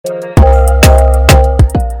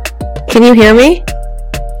Can you hear me?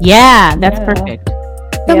 Yeah, that's perfect.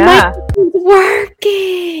 The mic is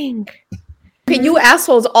working. Okay, you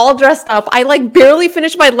assholes all dressed up. I like barely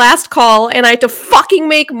finished my last call and I had to fucking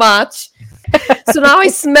make match. So now I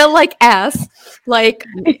smell like ass. Like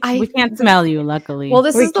we can't smell you, luckily. Well,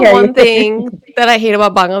 this is the one thing that I hate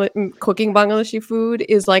about cooking Bangladeshi food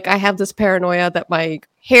is like I have this paranoia that my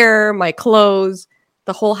hair, my clothes,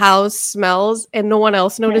 the whole house smells and no one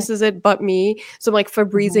else notices it but me. So I'm like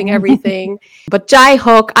Febrezing everything. But Jai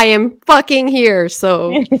Hook, I am fucking here.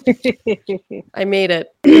 So I made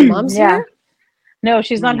it. My mom's here? No,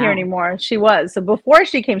 she's not here anymore. She was. So before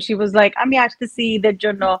she came, she was like, আমি আসতেছি ঈদের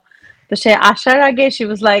জন্য। তো সে আসার আগে she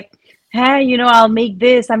was like, হ্যাঁ, I'll make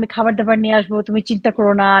this. আমি খাবার দাবার নিয়ে আসবো। তুমি চিন্তা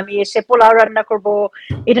করো না। আমি এসে পোলাও রান্না করবো।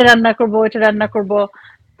 এটা রান্না করবো, এটা রান্না করবো।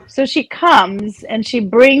 So she comes and she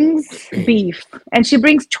brings beef and she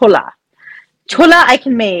brings chola. Chola I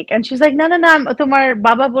can make. And she's like, না, তোমার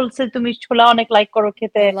বাবা বলছে তুমি chola অনেক লাইক করো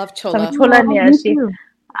খেতে। I love chola. আমি chola নিয়ে আসি।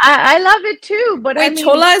 I love it too, but wait, I mean,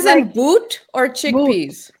 chola is like, in boot or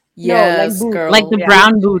chickpeas? Boot. Yes, no, like boot. Girl. Like the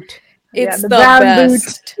brown boot. It's the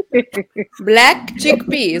best. Black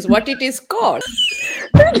chickpea is what it is called.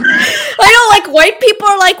 I know, like white people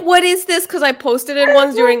are like, "What is this?" Because I posted it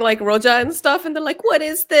once during like Roja and stuff, and they're like, "What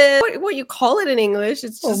is this? What you call it in English?"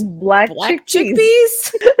 It's just black chickpeas.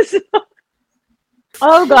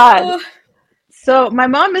 Oh God. So my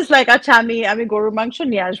mom is like, "Acha, ami goru mangsho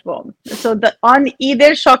niye ashbo." So on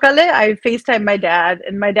either shokale, I FaceTime my dad,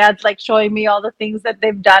 and my dad's like showing me all the things that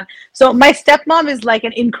they've done. So my stepmom is like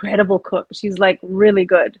an incredible cook. She's like really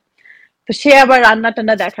good. So she abar ranna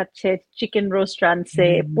tanna dekhache, chicken roast ranse,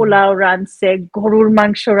 pulao ranse, gorur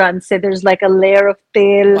mangsho ranse. There's like a layer of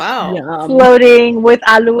tel floating with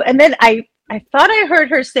aloo, and then I thought I heard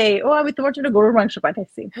her say, "Oh, আমি তোমার জন্য গরুর মাংস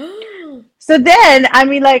পাঠাইছি." So then, I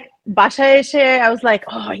mean, like, বাসায় এসে, I was like,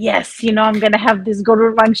 "Oh, yes, I'm going to have this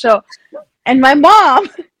গরুর মাংস." And my mom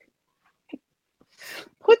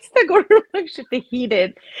puts the গরুর মাংস to heat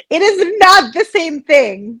it. It is not the same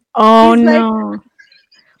thing. Oh, no.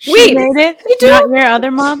 Wait, made it? Not your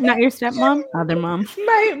other mom? Not your stepmom? Other mom.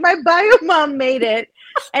 My bio mom made it.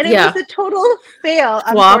 And it was a total fail,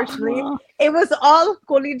 unfortunately. It was all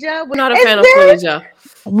kolija. Not a fan of kolija.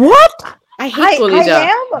 What? I hate kolija. I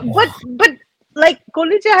am, but like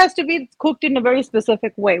kolija has to be cooked in a very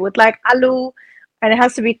specific way with like aloo, and it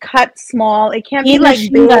has to be cut small. It can't be like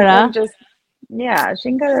shingara.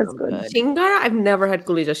 Shingara is good. Shingara? I've never had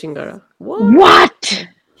kolija shingara. What?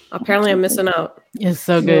 Apparently I'm missing out. It's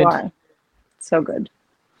so good. So good.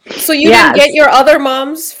 So you didn't get your other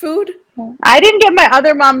mom's food? I didn't get my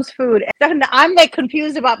other mom's food. I'm like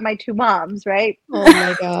confused about my two moms, right? Oh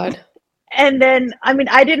my God. And then, I mean,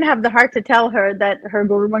 I didn't have the heart to tell her that her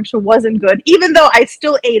goru mangsho wasn't good, even though I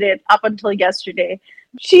still ate it up until yesterday.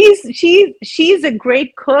 She's a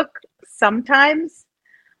great cook sometimes,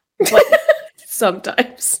 but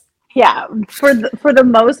sometimes. Yeah, for the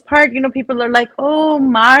most part, people are like, "Oh,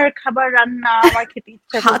 mar khabar ranna amar khete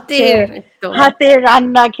ichha korche, hate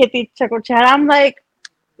ranna khete ichha korche." And I'm like,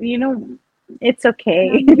 it's okay.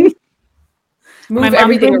 My mom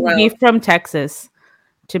brings beef from Texas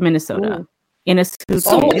to Minnesota in a suitcase.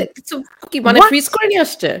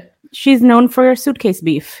 She's known for her suitcase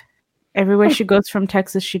beef. Everywhere she goes from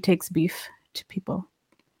Texas, she takes beef to people.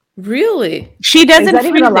 Really? She doesn't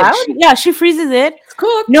freeze it. She freezes it. It's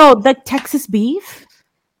cooked. No, the Texas beef.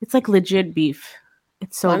 It's like legit beef.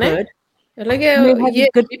 It's so good. Like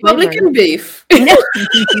good Republican beef.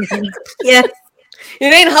 Yes.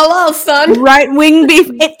 It ain't halal, son. Right-wing beef.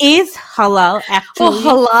 It is halal, actually. Oh,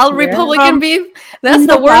 halal Republican beef? That's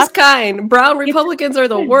the worst kind. Brown Republicans are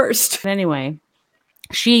the worst. Anyway,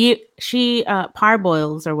 she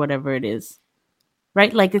parboils or whatever it is.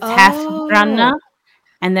 Right? Like it's half ranna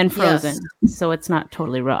and then frozen. So it's not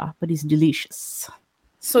totally raw, but it's delicious.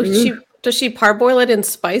 So does she parboil it in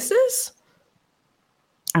spices?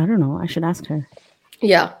 I don't know. I should ask her.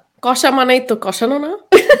 Yeah. Kosha manai to kosha no na?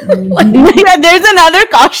 There's another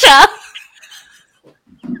kasha.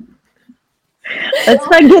 Let's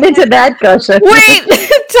not get into that kasha. Wait,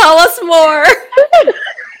 tell us more.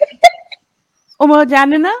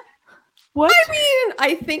 Janina? What? I mean, I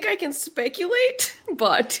think I can speculate,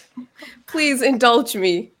 but please indulge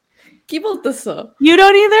me. Keep out this up. You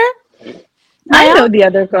don't either? I know the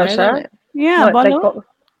other kasha. Yeah, like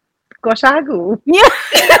koshagu. Yeah.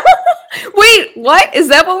 Wait, what? Is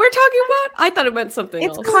that what we're talking about? I thought it meant something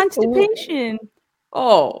else. It's constipation.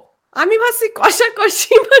 Oh. Ami basi kosha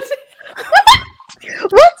koshi.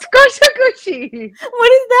 What's kosha koshi?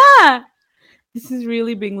 What is that? This is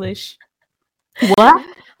really Binglish. What?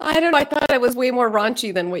 I don't know. I thought it was way more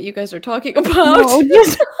raunchy than what you guys are talking about. No,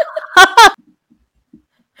 just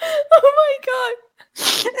Oh my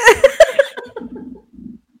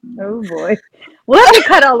Oh boy. We'll have to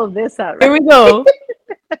cut all of this out, here right? we go.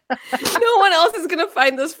 god. No one else is gonna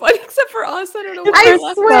find this funny except for us. I don't know why.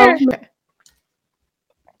 I swear.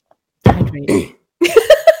 Hydrate.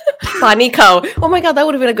 Paniko. Oh my god, that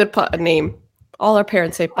would have been a good name. All our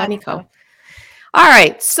parents say Paniko. All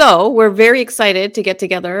right, so we're very excited to get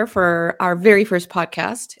together for our very first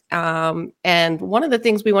podcast. And one of the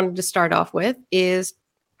things we wanted to start off with is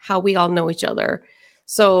how we all know each other.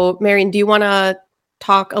 So, Marion, do you want to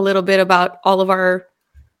talk a little bit about all of our,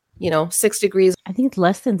 6 degrees? I think it's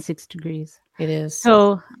less than 6 degrees. It is.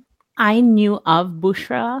 So I knew of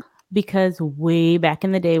Bushra because way back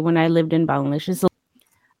in the day when I lived in Bangladesh,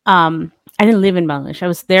 I didn't live in Bangladesh. I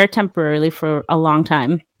was there temporarily for a long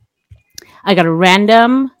time. I got a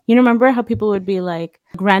random, remember how people would be like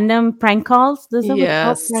random prank calls? Those are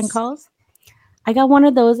Yes. prank calls. I got one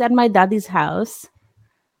of those at my daddy's house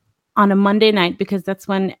on a Monday night because that's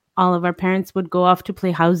when all of our parents would go off to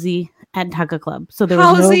play housey at Dhaka Club. So there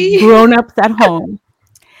was Housey. no grown-ups at home.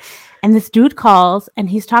 And this dude calls and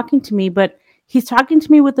he's talking to me, but he's talking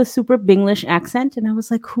to me with a super Binglish accent. And I was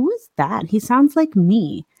like, who is that? He sounds like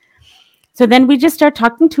me. So then we just start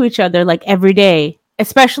talking to each other like every day,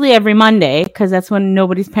 especially every Monday, because that's when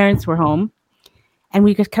nobody's parents were home. And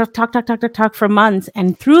we could talk for months.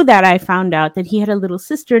 And through that, I found out that he had a little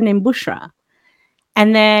sister named Bushra.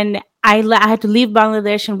 And then I had to leave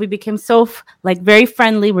Bangladesh and we became so very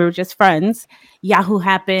friendly. We were just friends. Yahoo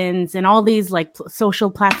happens and all these social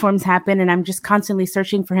platforms happen. And I'm just constantly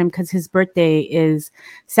searching for him because his birthday is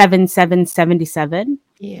 7/7/77.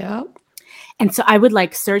 Yeah. And so I would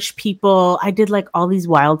search people. I did all these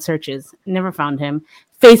wild searches. Never found him.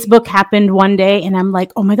 Facebook happened one day and I'm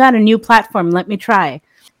like, oh my God, a new platform. Let me try.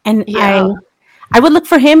 And I would look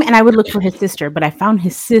for him and I would look for his sister, but I found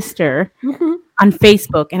his sister on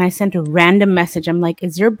Facebook and I sent a random message. I'm like,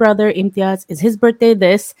 is your brother Imtiaz? Is his birthday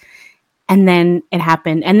this? And then it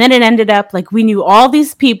happened. And then it ended up we knew all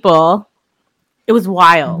these people. It was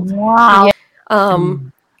wild. Wow.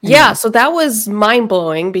 Yeah, so that was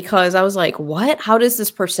mind-blowing because I was like, what? How does this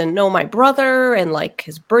person know my brother and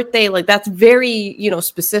his birthday? That's very,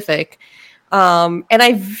 specific. And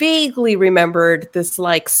I vaguely remembered this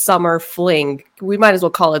summer fling. We might as well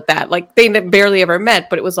call it that. They barely ever met,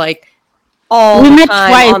 but it was all we the met time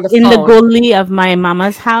twice on the in phone. the gully of my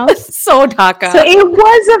mama's house. So Dhaka. So it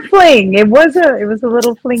was a fling. It was a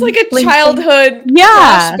little fling. It's a fling, childhood Yeah.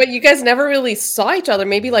 crush, but you guys never really saw each other.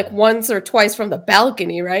 Maybe once or twice from the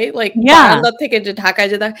balcony, right? Yeah. baranda theke je Dhaka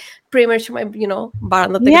je da pretty much my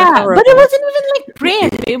baranda theke Yeah, da but it wasn't even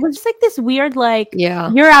brand. It was just this weird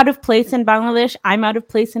Yeah. you're out of place in Bangladesh, I'm out of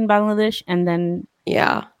place in Bangladesh, and then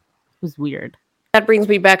Yeah. it was weird. That brings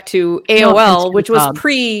me back to No offense AOL, to which was Bob.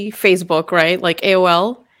 pre-Facebook, right?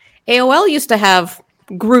 AOL. AOL used to have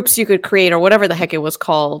groups you could create or whatever the heck it was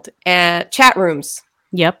called, and chat rooms.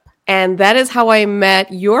 Yep. And that is how I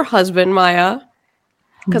met your husband, Maya.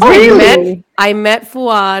 Because Really? I met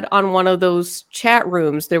Fuad on one of those chat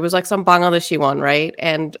rooms. There was some Bangladeshi one, right?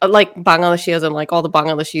 And Bangladeshi as in all the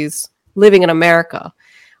Bangladeshis living in America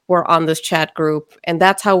were on this chat group. And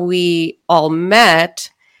that's how we all met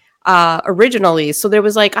originally. So there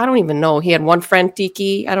was I don't even know. He had one friend,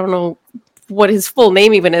 Tiki. I don't know what his full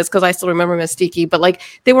name even is because I still remember him as Tiki. But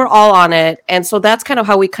they were all on it. And so that's kind of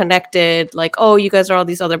how we connected. Oh, you guys are all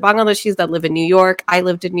these other Bangladeshis that live in New York. I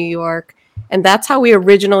lived in New York. And that's how we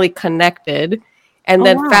originally connected. And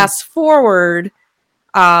then fast forward,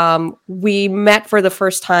 we met for the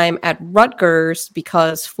first time at Rutgers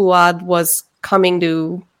because Fuad was coming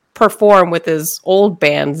to perform with his old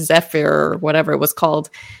band, Zephyr, or whatever it was called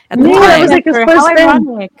at the Yeah, time. it was his How first band.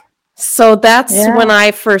 ironic. So that's when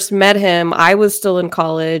I first met him. I was still in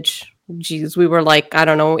college. Geez, we were I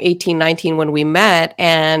don't know, 18, 19 when we met.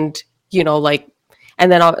 And,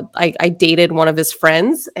 and then I dated one of his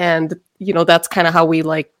friends. And, that's kind of how we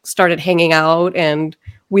started hanging out. And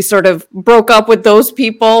we sort of broke up with those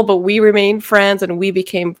people, but we remained friends and we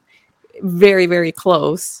became very, very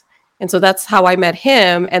close. And so that's how I met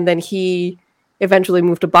him. And then he eventually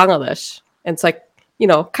moved to Bangladesh. And it's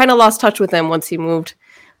kind of lost touch with him once he moved.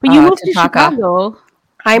 But you moved to Dhaka. Chicago.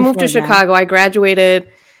 I moved to before that. Chicago. I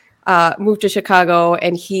graduated, moved to Chicago,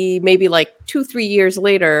 and he maybe 2-3 years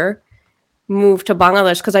later moved to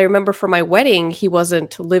Bangladesh because I remember for my wedding he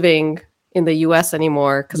wasn't living in the U.S.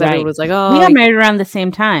 anymore because everyone was we oh, got married around the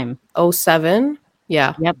same time. 07?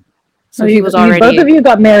 Yeah. Yep. So he was already both of you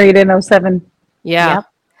got married in 07. Yeah. Yep.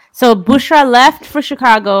 So Bushra left for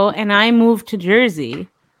Chicago and I moved to Jersey.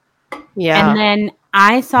 Yeah. And then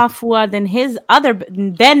I saw Fuad and his other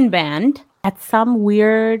then band at some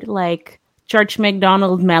weird like Church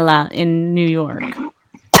McDonald Mela in New York.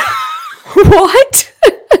 What?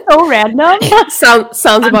 So random.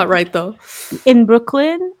 Sounds about right though. In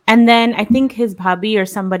Brooklyn. And then I think his hubby or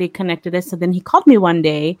somebody connected us. So then he called me one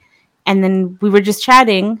day and then we were just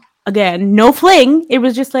chatting again. No fling. It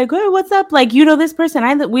was just like, hey, what's up? Like, you know this person.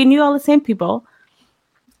 We knew all the same people.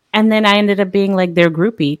 And then I ended up being like their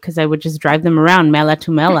groupie because I would just drive them around Mela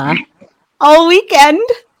to Mela all weekend.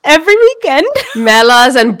 Every weekend.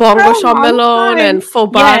 Melas and Bongo Shamelone and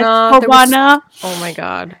Fobana. Yes, Fobana. Oh my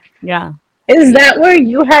God. Yeah. Is that where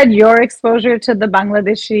you had your exposure to the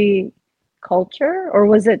Bangladeshi culture? Or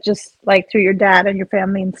was it just like through your dad and your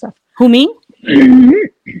family and stuff? Who, me?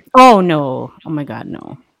 Oh, no. Oh my God,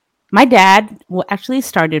 no. My dad actually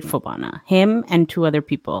started Fobana. Him and 2 other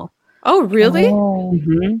people. Oh, really? Oh.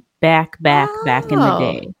 Mm-hmm. Back in the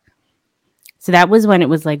day. So that was when it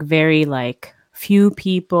was like very like few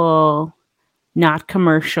people, not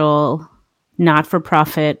commercial, not for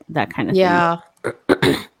profit, that kind of thing. Yeah.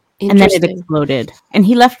 And then it exploded. And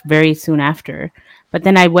he left very soon after. But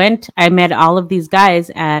then I met all of these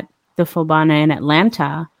guys at the Fobana in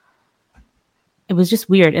Atlanta. It was just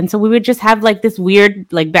weird. And so we would just have like this weird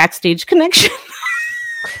like backstage connection.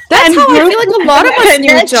 That's how I feel like a lot of us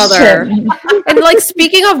knew each other. And like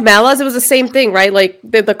speaking of Melas, it was the same thing, right? Like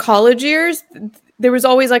the college years, there was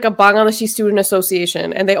always like a Bangladeshi student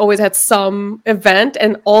association, and they always had some event,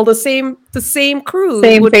 and all the same crew,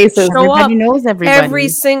 same would faces. show Everybody up knows everybody. every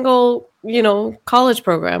single college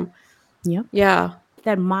program. Yep. Yeah.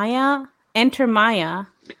 That enter Maya.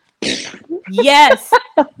 Yes.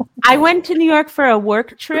 I went to New York for a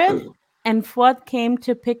work trip, and Fuad came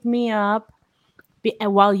to pick me up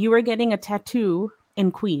while you were getting a tattoo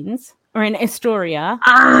in Queens or in Astoria.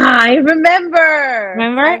 I remember.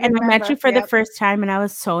 And I met you for the first time, and I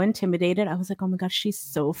was so intimidated. I was like, oh my gosh, she's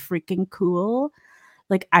so freaking cool.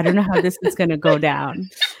 Like, I don't know how this is going to go down.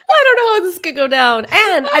 I don't know how this could go down.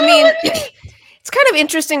 And I mean, it's kind of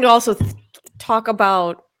interesting to also talk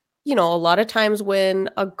about, a lot of times when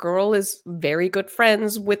a girl is very good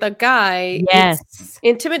friends with a guy, it's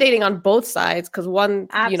intimidating on both sides. Because one,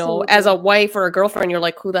 Absolutely. As a wife or a girlfriend, you're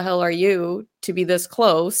like, who the hell are you to be this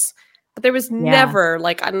close? But there was never,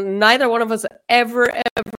 like, neither one of us ever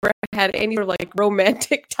had any sort of, like,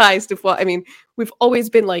 romantic ties to I mean, we've always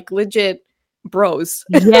been, like, legit bros.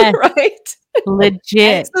 Yes. Right?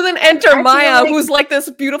 Legit. So then enter Maya, who's like this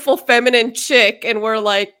beautiful feminine chick, and we're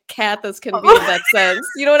like cat as can be in that sense.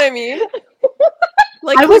 You know what I mean?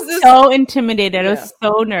 Like I was so intimidated. I was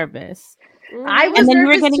so nervous. I was and then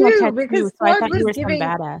nervous you were getting too, a tattoo, because so I thought you were some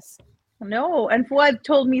badass. No, and Fuad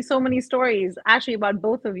told me so many stories actually about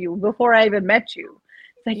both of you before I even met you.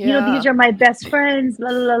 It's like, these are my best friends, la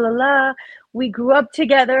la la la. We grew up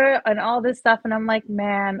together and all this stuff. And I'm like,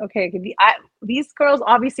 man, okay, these girls,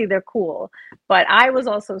 obviously they're cool. But I was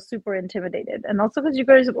also super intimidated. And also because you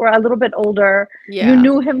guys were a little bit older. Yeah. You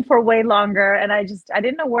knew him for way longer. And I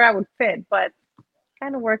didn't know where I would fit, but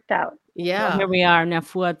kind of worked out. Yeah. Well, here we are now,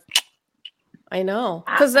 Fuad. I know.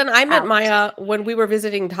 Because then I met Maya when we were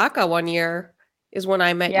visiting Dhaka one year is when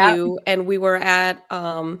I met you. And we were at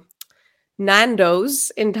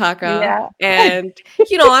Nando's in Dhaka. Yeah. And,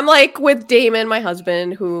 I'm like with Damon, my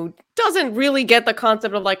husband, who doesn't really get the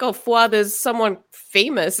concept of like, oh, Fuad is someone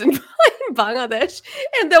famous in Bangladesh.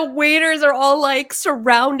 And the waiters are all like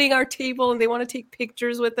surrounding our table and they want to take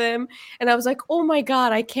pictures with him. And I was like, oh my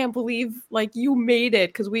God, I can't believe like you made it.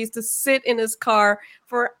 Because we used to sit in his car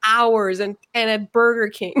for hours and at Burger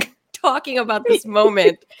King talking about this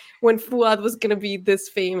moment when Fuad was going to be this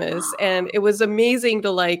famous. And it was amazing to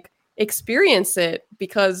like experience it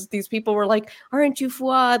because these people were like, aren't you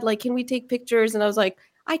Fuad? Like, can we take pictures? And I was like,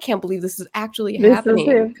 I can't believe this is actually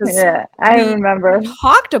happening. Yeah, I remember.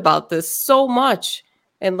 Talked about this so much.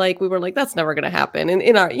 And like, we were like, that's never going to happen. And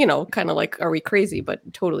in our, kind of like, are we crazy? But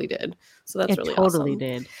it totally did. So that's really totally awesome.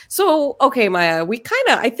 Did. So, okay, Maya,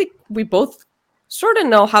 I think we both sort of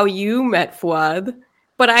know how you met Fuad,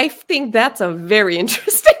 but I think that's a very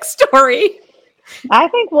interesting story. I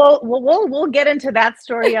think we'll get into that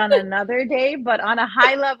story on another day, but on a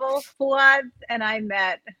high level, Fuad and I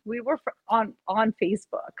met. We were on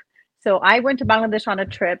Facebook. So I went to Bangladesh on a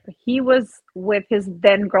trip. He was with his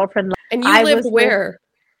then girlfriend. And you lived where?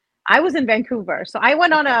 I was in Vancouver. So I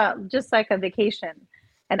went on just like a vacation.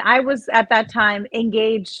 And I was at that time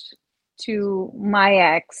engaged to my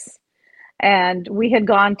ex. And we had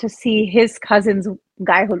gone to see his cousin's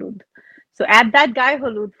Gai Hulud. So at that Gai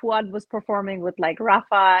Hulud, Fuad was performing with like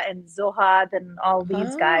Rafa and Zohad and all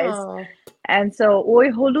these guys. And so Oi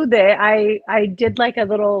Hulude, I did like a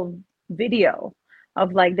little video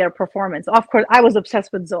of like their performance. Of course, I was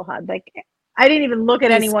obsessed with Zohad. Like I didn't even look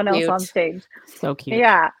at He's anyone else on cute. stage. So cute.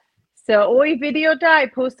 Yeah. So Oi Videota, I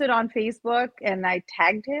posted on Facebook and I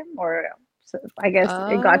tagged him, or so I guess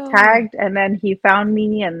it got Oh. tagged, and then he found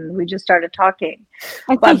me and we just started talking.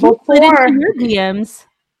 And But so he slid before into your DMs.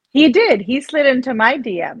 he slid into my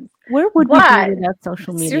DMs. Where would we But be without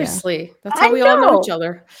social media? Seriously, that's I how we all know know. each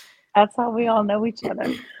other. That's how we all know each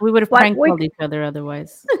other. We would have But prank we- called each other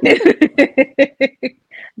otherwise.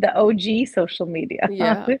 The OG social media.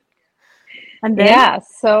 Yeah. And then Yeah.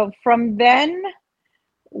 So from then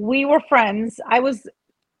we were friends. I was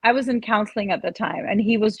in counseling at the time, and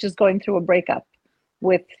he was just going through a breakup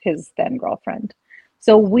with his then girlfriend.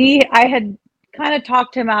 So I had kind of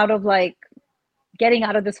talked him out of like getting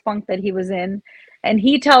out of this funk that he was in. And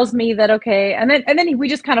he tells me that, okay. And then we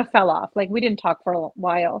just kind of fell off. Like we didn't talk for a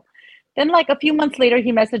while. Then like a few months later,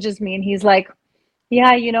 he messages me and he's like,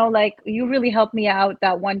 yeah, like you really helped me out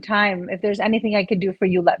that one time. If there's anything I could do for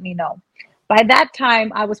you, let me know. By that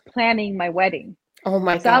time, I was planning my wedding. Oh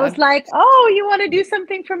my So God. I was like, oh, you want to do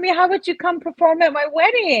something for me? How about you come perform at my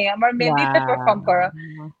wedding? Amar mehndi pe perform karo.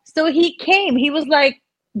 So he came. He was like,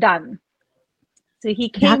 done. So he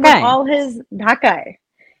came with all his Dhakai.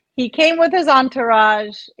 He came with his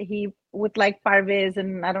entourage. With like Parvez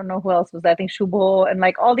and I don't know who else was there. I think Shubho and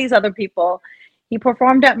like all these other people. He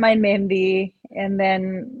performed at my mehndi, and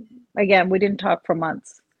then again we didn't talk for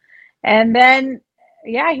months. And then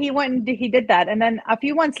he went and he did that. And then a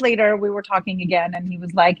few months later we were talking again, and he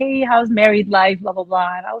was like, hey, how's married life? Blah blah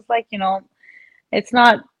blah. And I was like, it's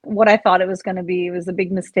not what I thought it was going to be. It was a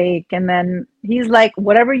big mistake. And then he's like,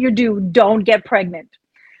 whatever you do, don't get pregnant.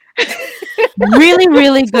 Really,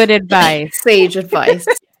 really good advice. Sage advice.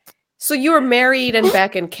 So you were married and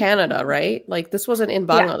back in Canada, right? Like this wasn't in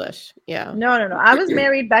Bangladesh. Yeah. No. I was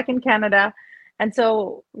married back in Canada. And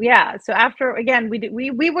so, so after, again,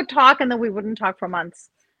 we would talk and then we wouldn't talk for months.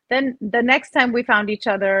 Then the next time we found each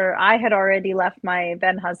other, I had already left my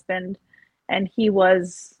then husband, and he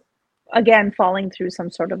was, again, falling through some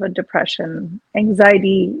sort of a depression,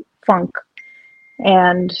 anxiety, funk.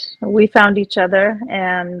 And we found each other,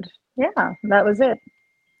 and that was it.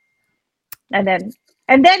 And then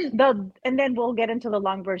we'll get into the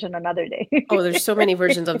long version another day. Oh, there's so many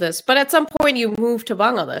versions of this. But at some point you moved to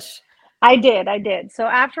Bangladesh. I did. So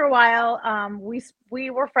after a while, we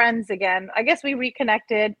were friends again. I guess we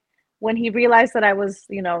reconnected when he realized that I was,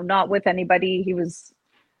 not with anybody. He was,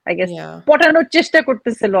 I guess, potano chesta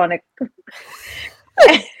kortesil onek.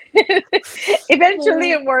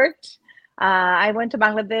 Eventually it worked. I went to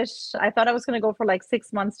Bangladesh. I thought I was going to go for like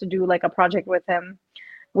 6 months to do like a project with him.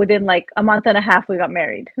 Within like a month and a half, we got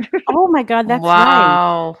married. Oh my God, that's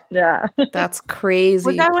wow. right. Yeah. That's crazy.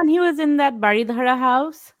 Was that when he was in that Baridhara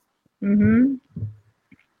house? Mm-hmm.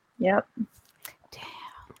 Yep. Damn.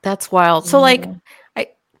 That's wild. So like,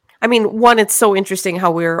 I mean, one, it's so interesting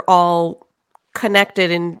how we're all connected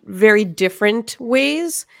in very different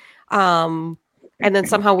ways. And then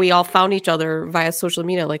somehow we all found each other via social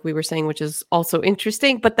media, like we were saying, which is also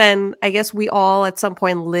interesting. But then I guess we all at some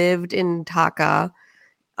point lived in Dhaka.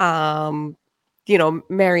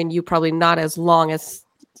 Marion, you probably not as long as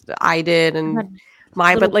I did, and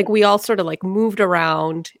but like we all sort of like moved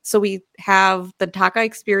around. So we have the Dhaka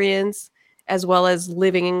experience as well as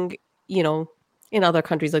living, in other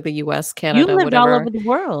countries like the US, Canada, you lived whatever. all over the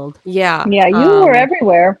world. Yeah. Yeah, you were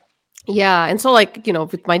everywhere. Yeah. And so like,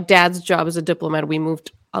 with my dad's job as a diplomat, we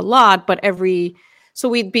moved a lot, but so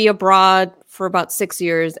we'd be abroad for about 6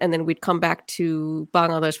 years, and then we'd come back to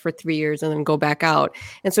Bangladesh for 3 years and then go back out.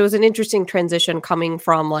 And so it was an interesting transition coming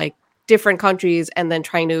from like different countries and then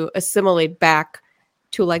trying to assimilate back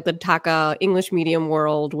to like the Dhaka English medium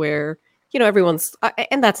world where, everyone's,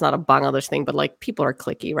 and that's not a Bangladesh thing, but like people are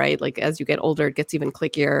cliquey, right? Like as you get older, it gets even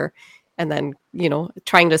clickier. And then,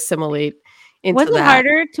 trying to assimilate into Was it that.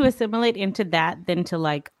 harder to assimilate into that than to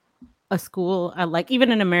like a school, like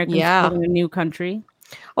even an American school in a new country?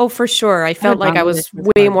 Oh, for sure. I felt like I was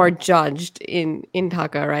way more judged in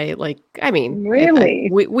Dhaka, right? Like, I mean, really,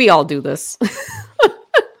 we all do this.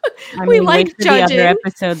 We like judging. The other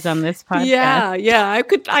episodes on this podcast. Yeah.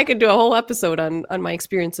 I could do a whole episode on my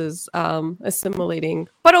experiences assimilating.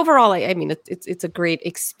 But overall, I mean, it's a great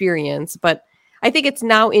experience. But I think it's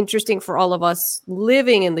now interesting for all of us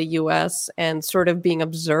living in the U.S. and sort of being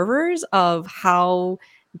observers of how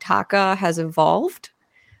Dhaka has evolved,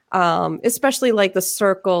 especially like the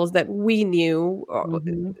circles that we knew.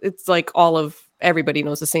 It's like everybody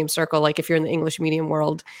knows the same circle, like if you're in the English medium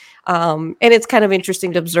world. And it's kind of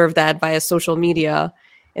interesting to observe that via social media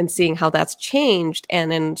and seeing how that's changed.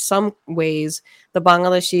 And in some ways, the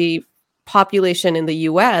Bangladeshi population in the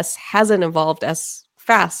US hasn't evolved as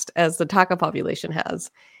fast as the Taka population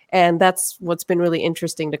has. And that's what's been really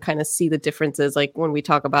interesting to kind of see the differences, like when we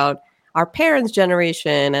talk about our parents'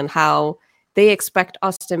 generation and how they expect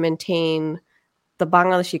us to maintain the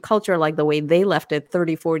Bangladeshi culture like the way they left it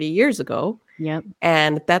 30, 40 years ago. Yep.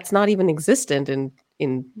 And that's not even existent in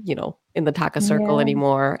the Taka circle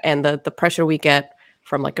anymore. And the pressure we get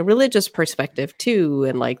from like a religious perspective too,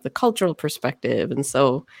 and like the cultural perspective. And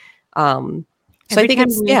so I think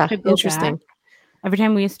it's interesting. Every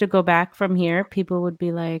time we used to go back from here, people would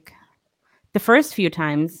be like, the first few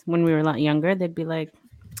times when we were a lot younger, they'd be like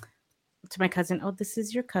to my cousin, "Oh, this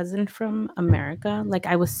is your cousin from America." Like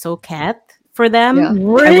I was so cat for them. Yeah.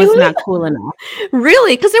 Really? I was not cool enough.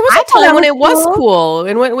 Really? Because there was a time when it was cool.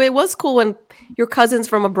 And when it was cool when your cousins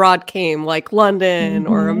from abroad came, like London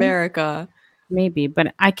or America. Maybe,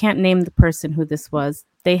 but I can't name the person who this was.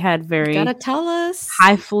 They had very gotta tell us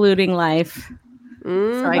highfalutin life.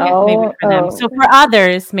 So I guess maybe for them. So for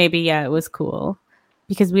others, maybe it was cool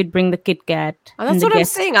because we'd bring the Kit Kat. Oh, that's what I'm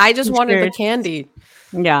saying. I just wanted the candy.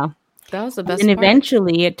 Yeah, that was the best. And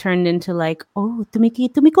eventually, it turned into like, oh,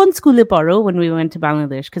 tumi kon school paro when we went to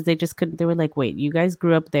Bangladesh because they just couldn't. They were like, wait, you guys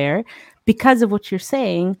grew up there because of what you're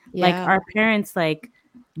saying. Yeah. Like our parents, like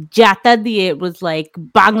jata diye, it was like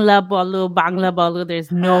Bangla bolo.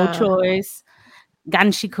 There's no choice.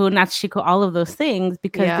 Gan shiko, nat shiko, all of those things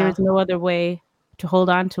because there's no other way to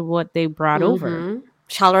hold on to what they brought over.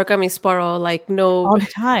 Shalorka misparo, like no all the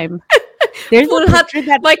time. There's full hat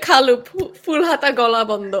like kalu full hata gola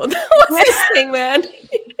bondo. What's this thing, man?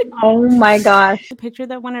 Oh my gosh. A picture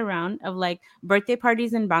that went around of like birthday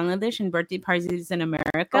parties in Bangladesh and birthday parties in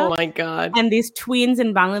America. Oh my god. And these tweens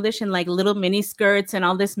in Bangladesh in like little mini skirts and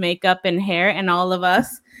all this makeup and hair, and all of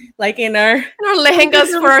us like in our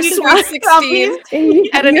lehengas for our sweet 16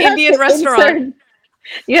 at an Indian restaurant.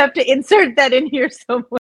 You have to insert that in here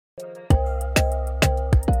somewhere.